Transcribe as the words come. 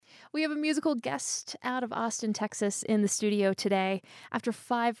We have a musical guest out of Austin, Texas in the studio today. After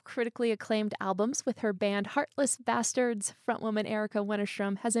 5 critically acclaimed albums with her band Heartless Bastards, frontwoman Erica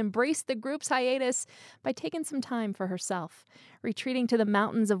Wennerstrom has embraced the group's hiatus by taking some time for herself, retreating to the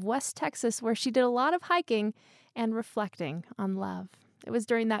mountains of West Texas where she did a lot of hiking and reflecting on love. It was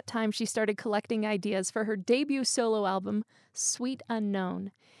during that time she started collecting ideas for her debut solo album, Sweet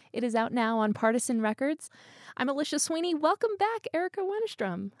Unknown. It is out now on Partisan Records. I'm Alicia Sweeney. Welcome back, Erica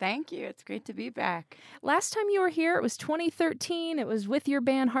Wennerstrom. Thank you. It's great to be back. Last time you were here, it was 2013. It was with your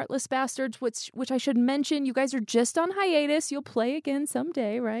band Heartless Bastards, which I should mention, you guys are just on hiatus. You'll play again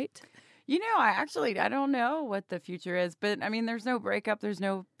someday, right? You know, I don't know what the future is, but I mean, there's no breakup, there's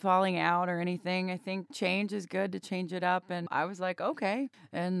no falling out or anything. I think change is good to change it up. And I was like, okay.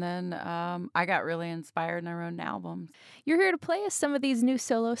 And then I got really inspired and I wrote an album. You're here to play us some of these new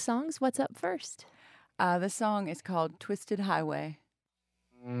solo songs. What's up first? This song is called Twisted Highway.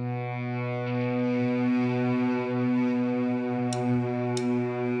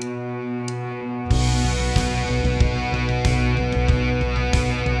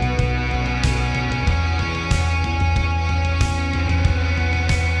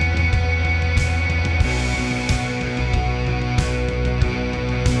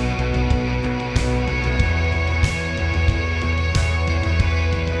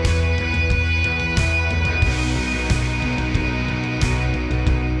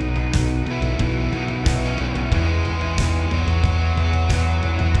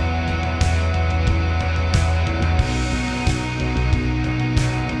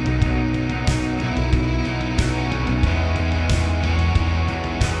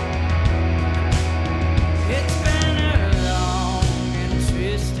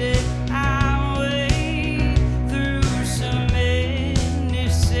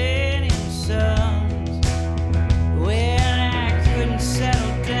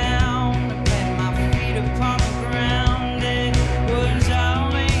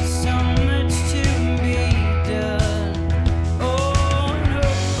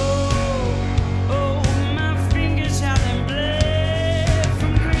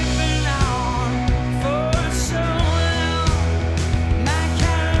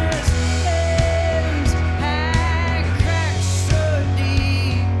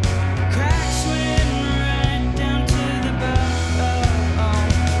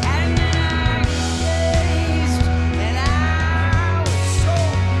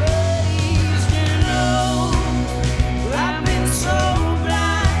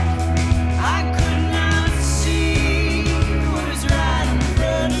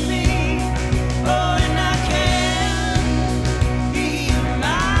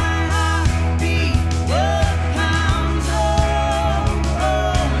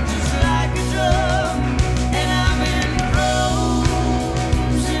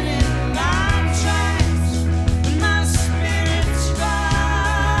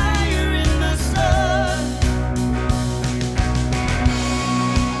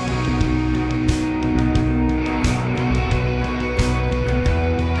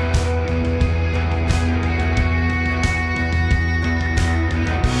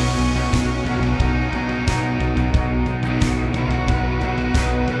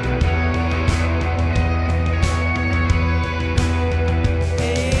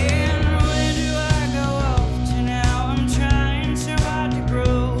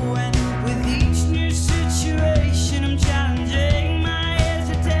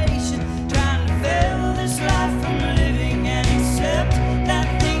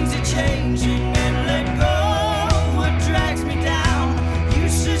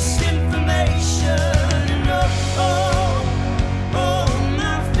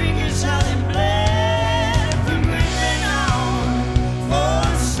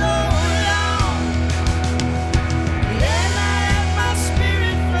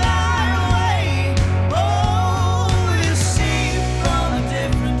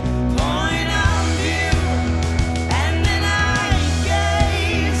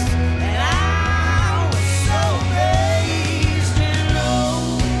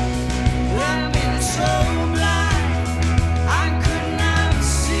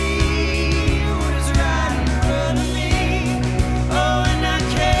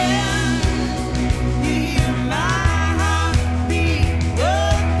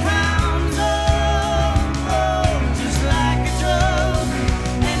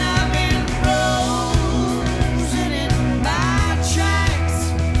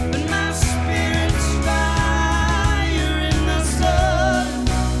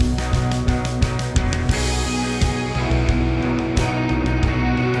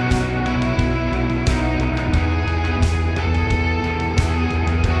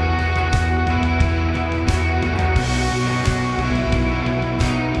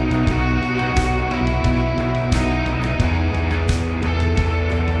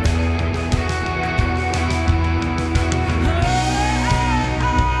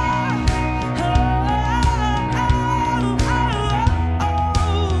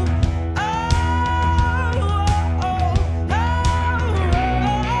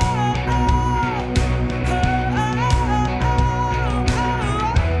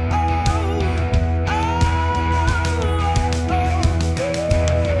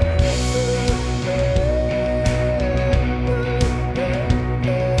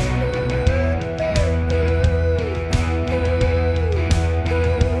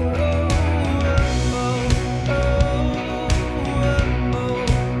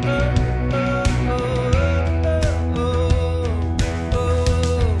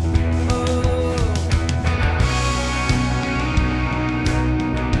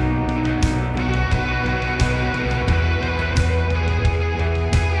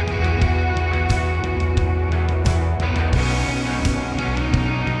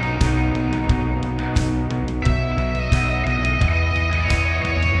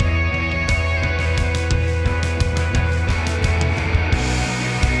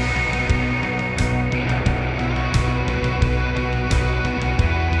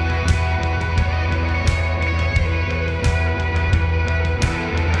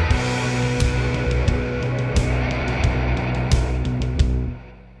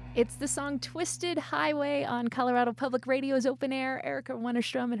 It's the song Twisted Highway on Colorado Public Radio's Open Air. Erica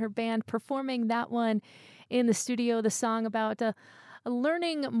Wennerstrom and her band performing that one in the studio, the song about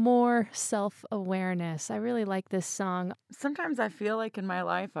learning more self-awareness. I really like this song. Sometimes I feel like in my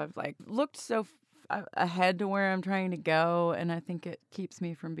life I've looked so ahead to where I'm trying to go, and I think it keeps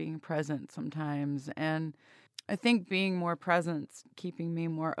me from being present sometimes. And I think being more present's keeping me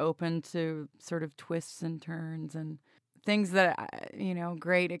more open to sort of twists and turns and things that,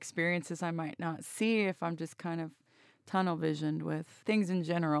 great experiences I might not see if I'm just kind of tunnel visioned with things in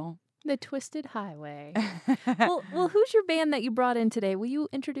general. The Twisted Highway. well, who's your band that you brought in today? Will you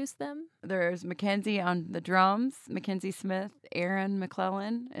introduce them? There's Mackenzie on the drums, Mackenzie Smith, Aaron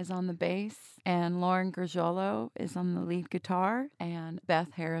McClellan is on the bass, and Lauren Gergiolo is on the lead guitar, and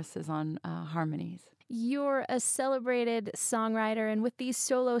Beth Harris is on harmonies. You're a celebrated songwriter, and with these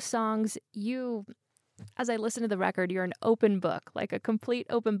solo songs, as I listen to the record, you're an open book, like a complete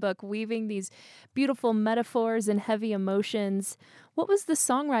open book, weaving these beautiful metaphors and heavy emotions. What was the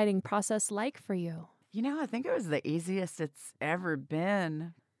songwriting process like for you? I think it was the easiest it's ever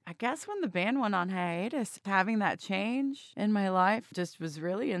been. I guess when the band went on hiatus, having that change in my life just was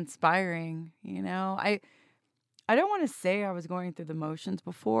really inspiring. I don't want to say I was going through the motions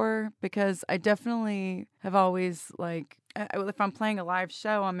before, because I definitely have always, if I'm playing a live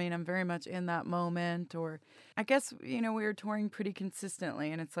show, I'm very much in that moment. Or I guess, we were touring pretty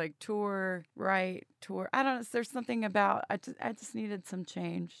consistently, and it's like tour, write, tour. I don't know. There's something about, I just needed some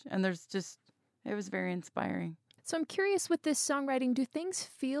change. And it was very inspiring. So I'm curious, with this songwriting, do things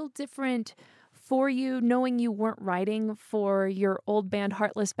feel different for you, knowing you weren't writing for your old band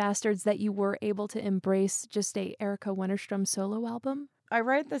Heartless Bastards, that you were able to embrace just a Erica Wennerstrom solo album? I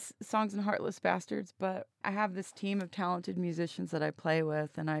write the songs in Heartless Bastards, but I have this team of talented musicians that I play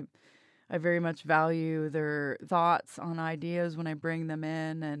with, and I very much value their thoughts on ideas when I bring them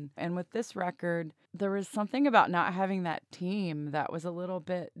in. And with this record, there was something about not having that team that was a little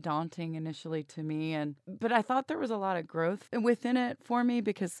bit daunting initially to me. But I thought there was a lot of growth within it for me,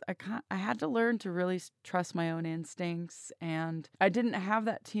 because I had to learn to really trust my own instincts. And I didn't have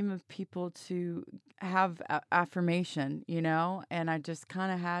that team of people to have affirmation, and I just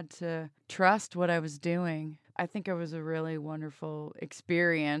kind of had to trust what I was doing. I think it was a really wonderful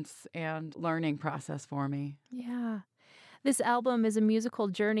experience and learning process for me. Yeah. This album is a musical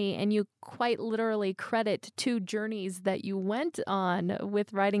journey, and you quite literally credit two journeys that you went on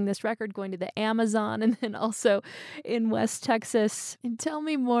with writing this record, going to the Amazon and then also in West Texas. And tell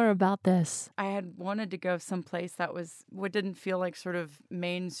me more about this. I had wanted to go someplace that what didn't feel like sort of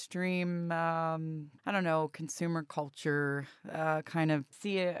mainstream, consumer culture, kind of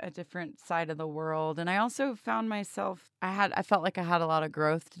see a different side of the world. And I also found myself, I felt like I had a lot of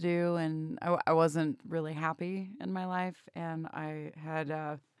growth to do, and I wasn't really happy in my life. And I had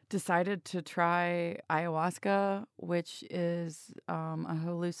decided to try ayahuasca, which is a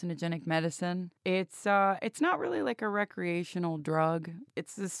hallucinogenic medicine. It's not really like a recreational drug.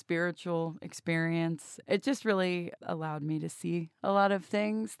 It's a spiritual experience. It just really allowed me to see a lot of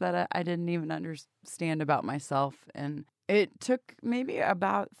things that I didn't even understand about myself. And it took maybe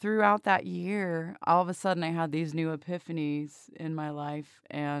about throughout that year, all of a sudden I had these new epiphanies in my life.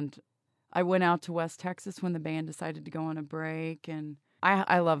 And I went out to West Texas when the band decided to go on a break, and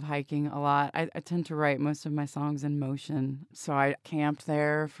I love hiking a lot. I tend to write most of my songs in motion. So I camped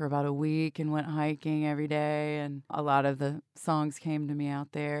there for about a week and went hiking every day, and a lot of the songs came to me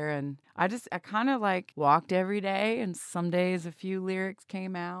out there. And I kind of walked every day, and some days a few lyrics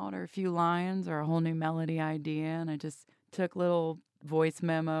came out, or a few lines, or a whole new melody idea, and I just took little voice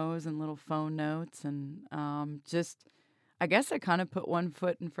memos and little phone notes, and I guess I kind of put one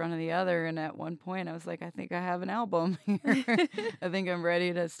foot in front of the other, and at one point I was like, I think I have an album here. I think I'm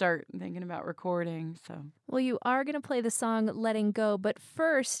ready to start thinking about recording. So, well, you are going to play the song Letting Go, but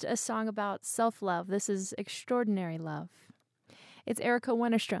first, a song about self-love. This is Extraordinary Love. It's Erica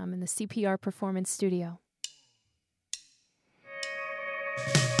Wennerstrom in the CPR Performance Studio.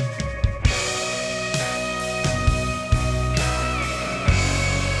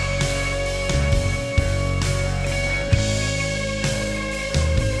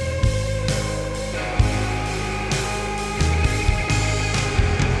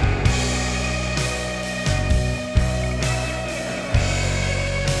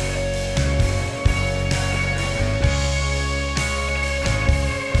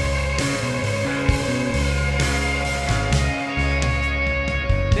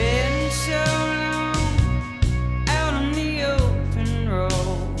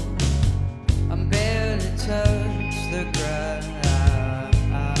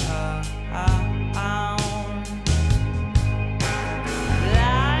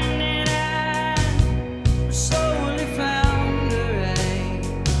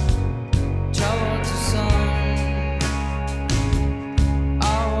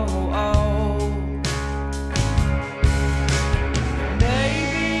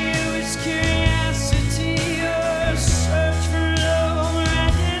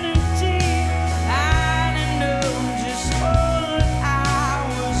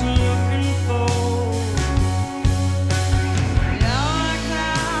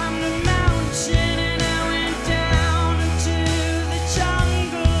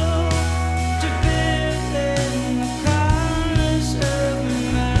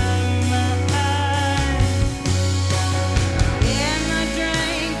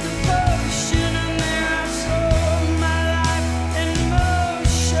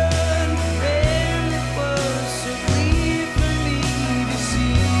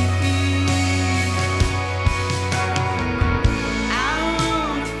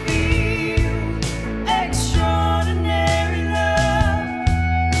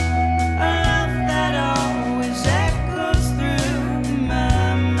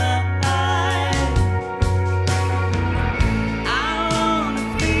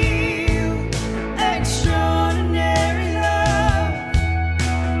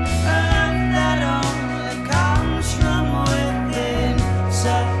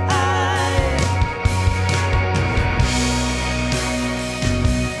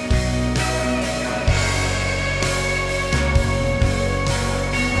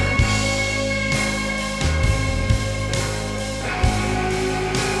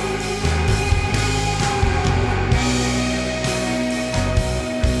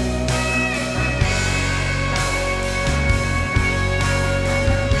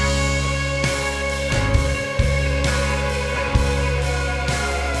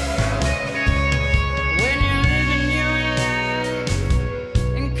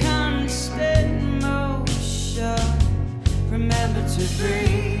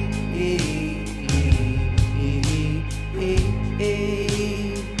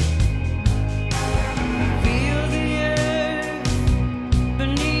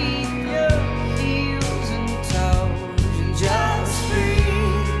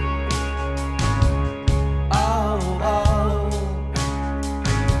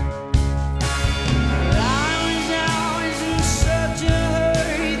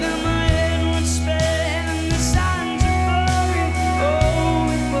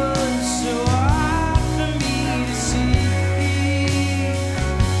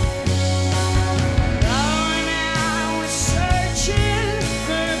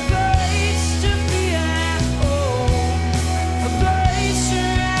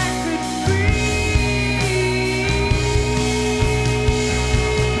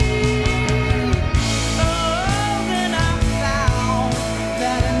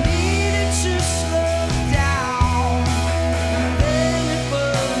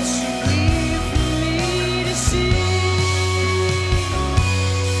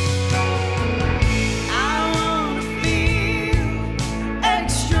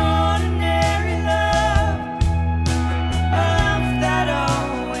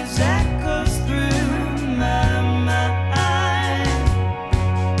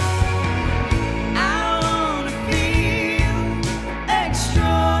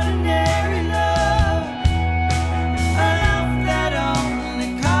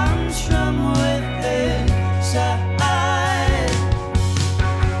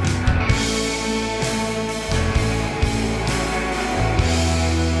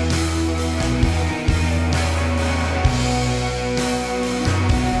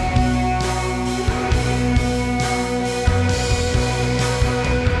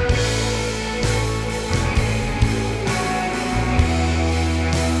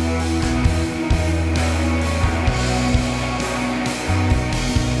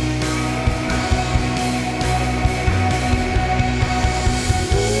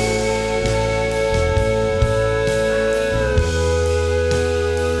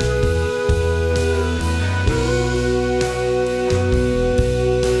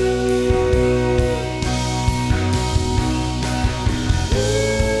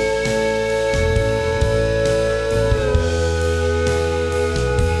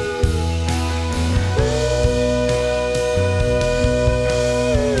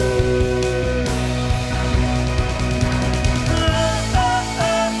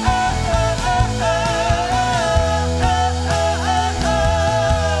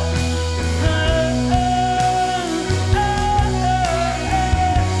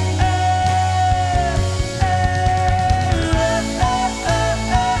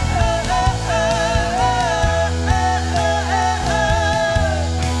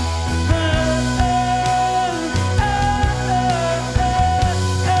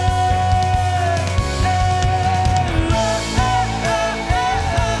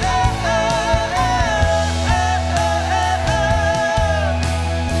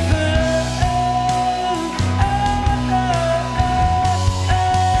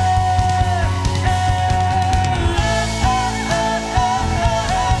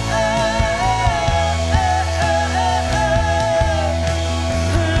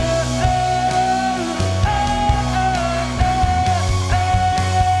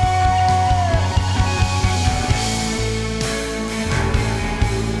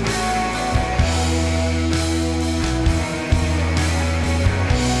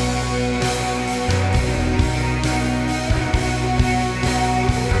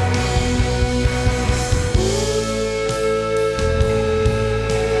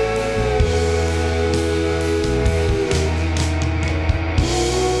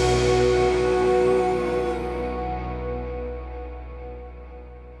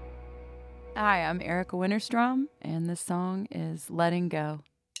 I'm Erica Winterstrom, and this song is Letting Go.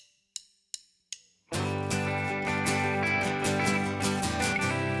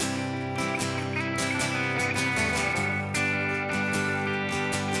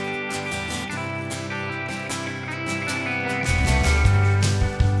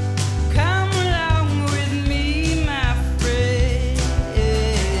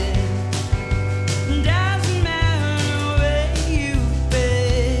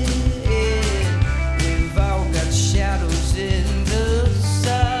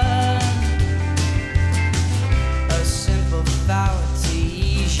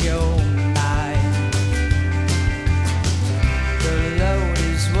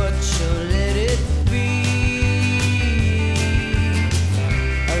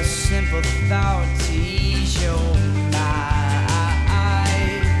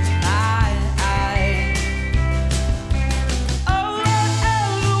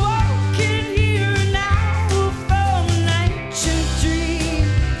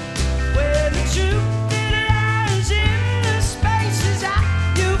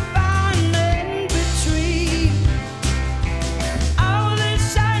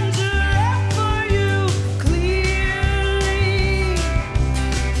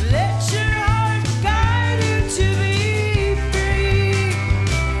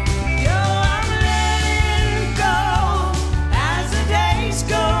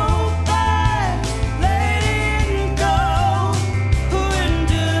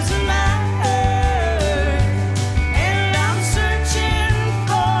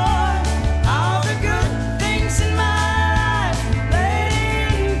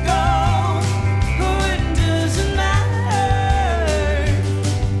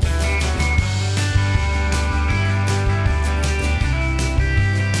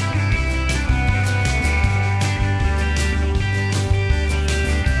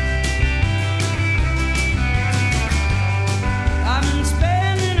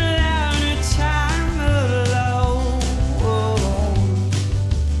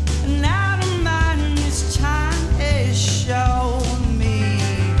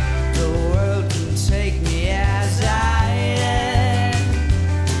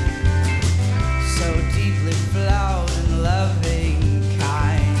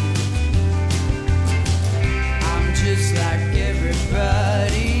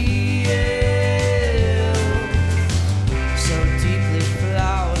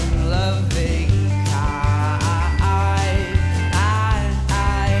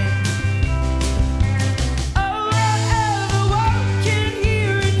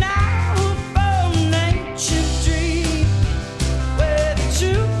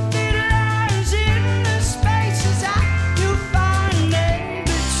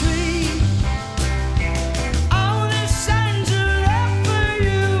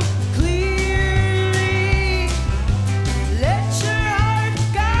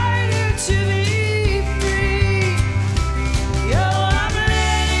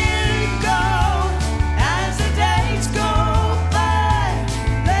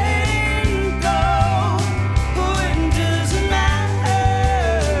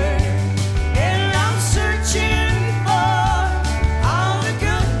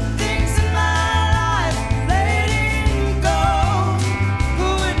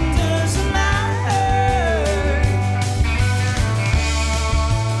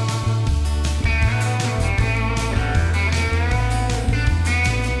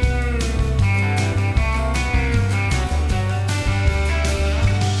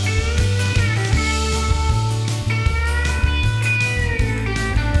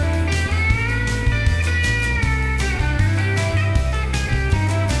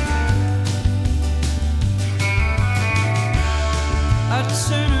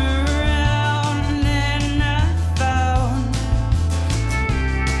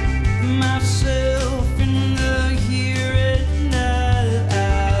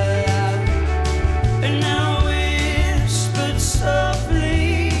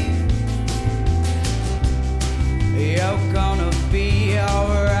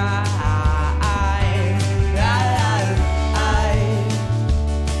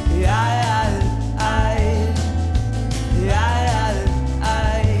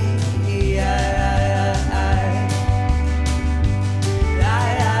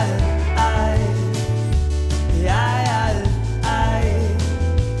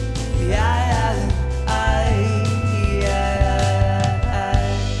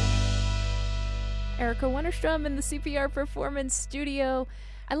 Winterstrom in the CPR Performance Studio.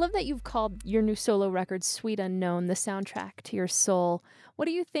 I love that you've called your new solo record, Sweet Unknown, the soundtrack to your soul. What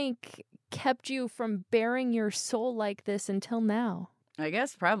do you think kept you from bearing your soul like this until now? I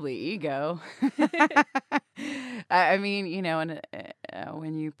guess probably ego. I mean, and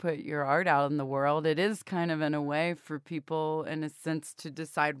when you put your art out in the world, it is kind of in a way for people, in a sense, to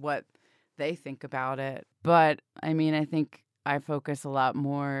decide what they think about it. But I mean, I think I focus a lot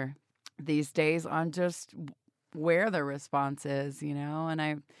more these days on just where the response is, and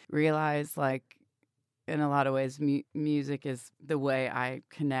I realize, like, in a lot of ways, music is the way I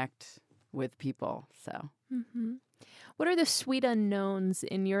connect with people. So. Mm-hmm. What are the sweet unknowns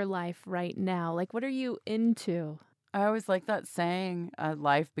in your life right now? Like, what are you into? I always like that saying,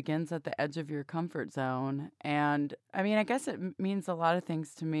 life begins at the edge of your comfort zone. And I mean, I guess it means a lot of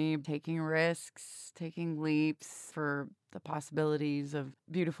things to me. Taking risks, taking leaps for the possibilities of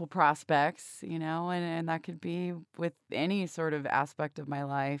beautiful prospects, and that could be with any sort of aspect of my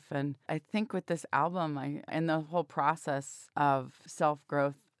life. And I think with this album, and the whole process of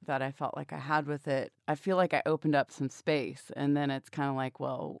self-growth that I felt like I had with it, I feel like I opened up some space, and then it's kind of like,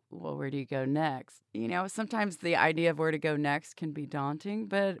 well, where do you go next? Sometimes the idea of where to go next can be daunting,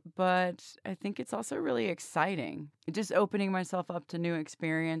 but I think it's also really exciting. Just opening myself up to new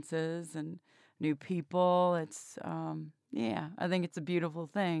experiences and new people. It's I think it's a beautiful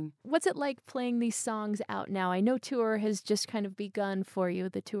thing. What's it like playing these songs out now? I know tour has just kind of begun for you,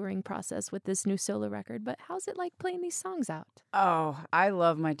 the touring process with this new solo record, but how's it like playing these songs out? Oh, I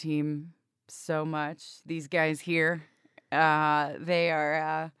love my team so much. These guys here, they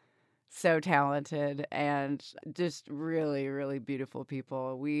are so talented and just really, really beautiful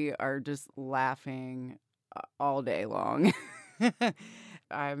people. We are just laughing all day long.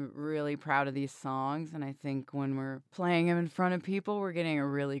 I'm really proud of these songs, and I think when we're playing them in front of people, we're getting a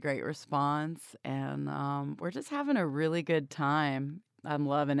really great response, and we're just having a really good time. I'm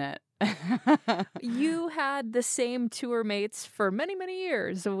loving it. You had the same tour mates for many, many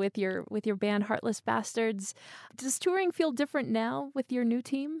years with your band Heartless Bastards. Does touring feel different now with your new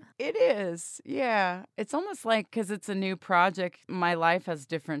team? It is, yeah. It's almost like, because it's a new project, my life has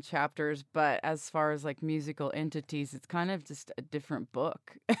different chapters, but as far as like musical entities, it's kind of just a different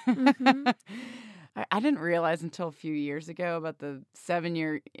book. Mm-hmm. I didn't realize until a few years ago about the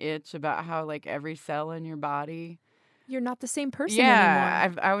 7-year itch, about how like every cell in your body, you're not the same person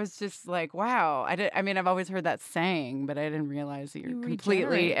anymore. I was just like, wow. I've always heard that saying, but I didn't realize that you're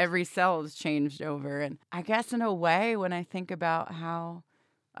completely, every cell has changed over. And I guess in a way, when I think about how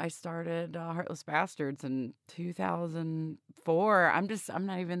I started Heartless Bastards in 2004, I'm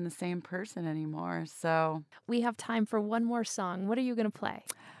not even the same person anymore. So we have time for one more song. What are you going to play?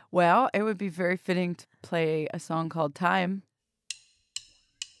 Well, it would be very fitting to play a song called Time.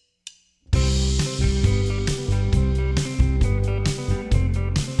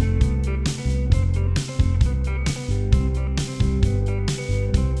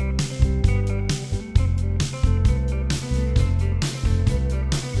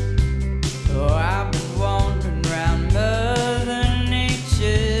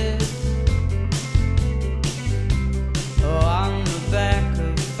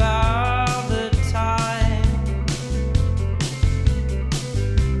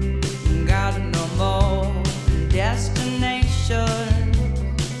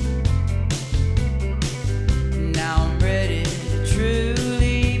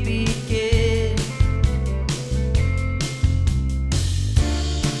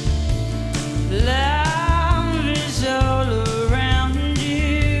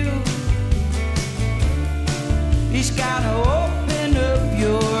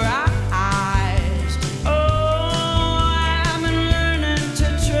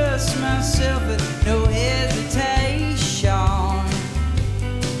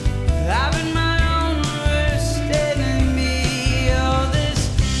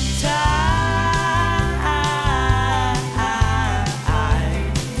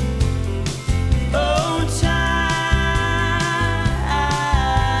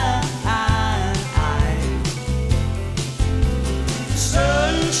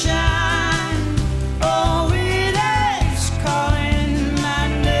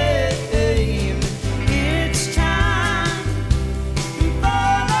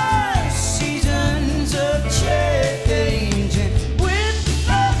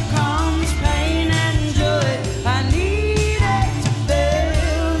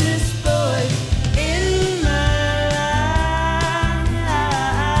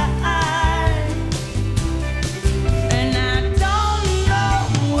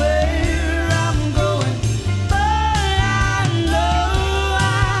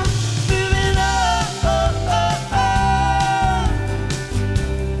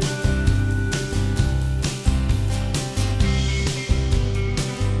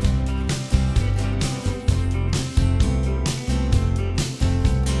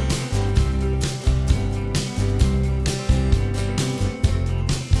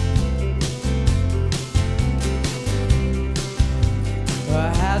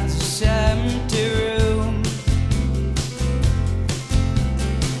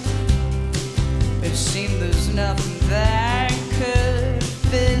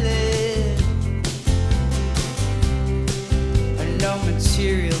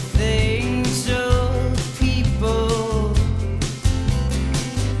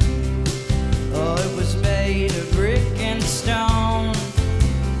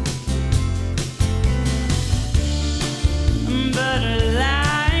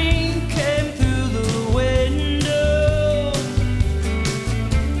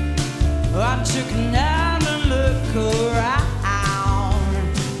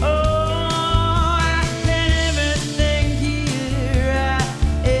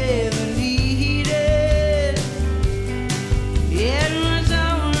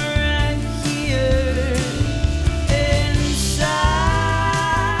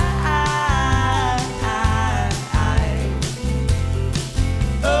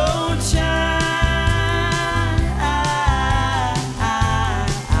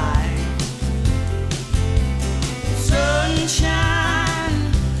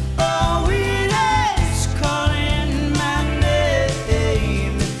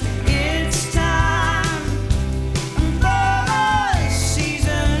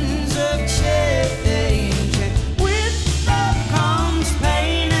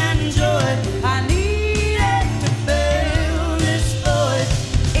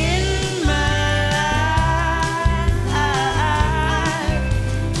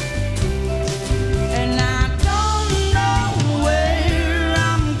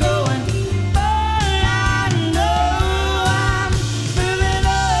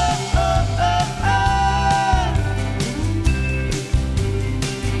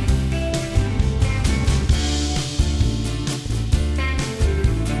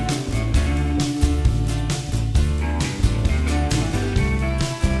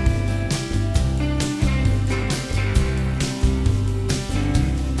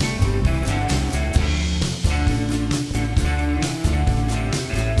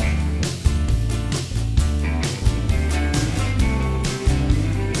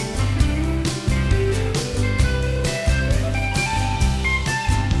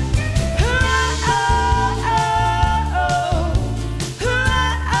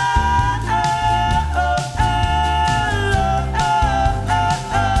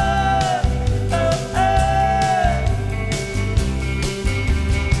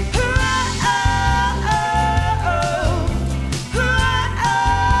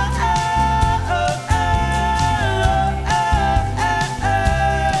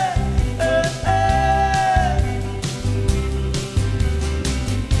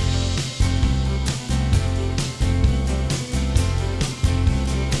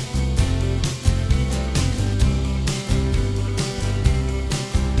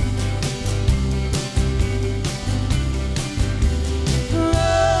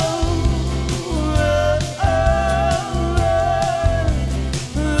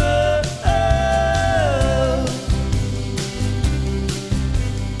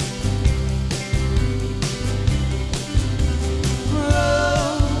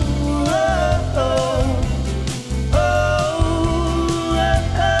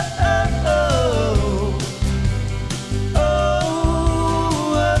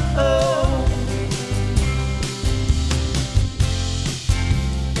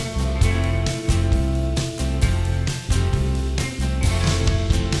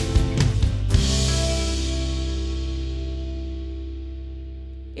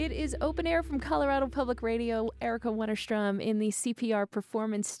 Open Air from Colorado Public Radio. Erica Wennerstrom in the CPR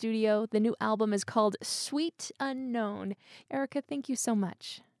Performance Studio. The new album is called Sweet Unknown. Erica, thank you so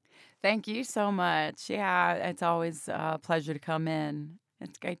much. Thank you so much. Yeah, it's always a pleasure to come in.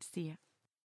 It's great to see you.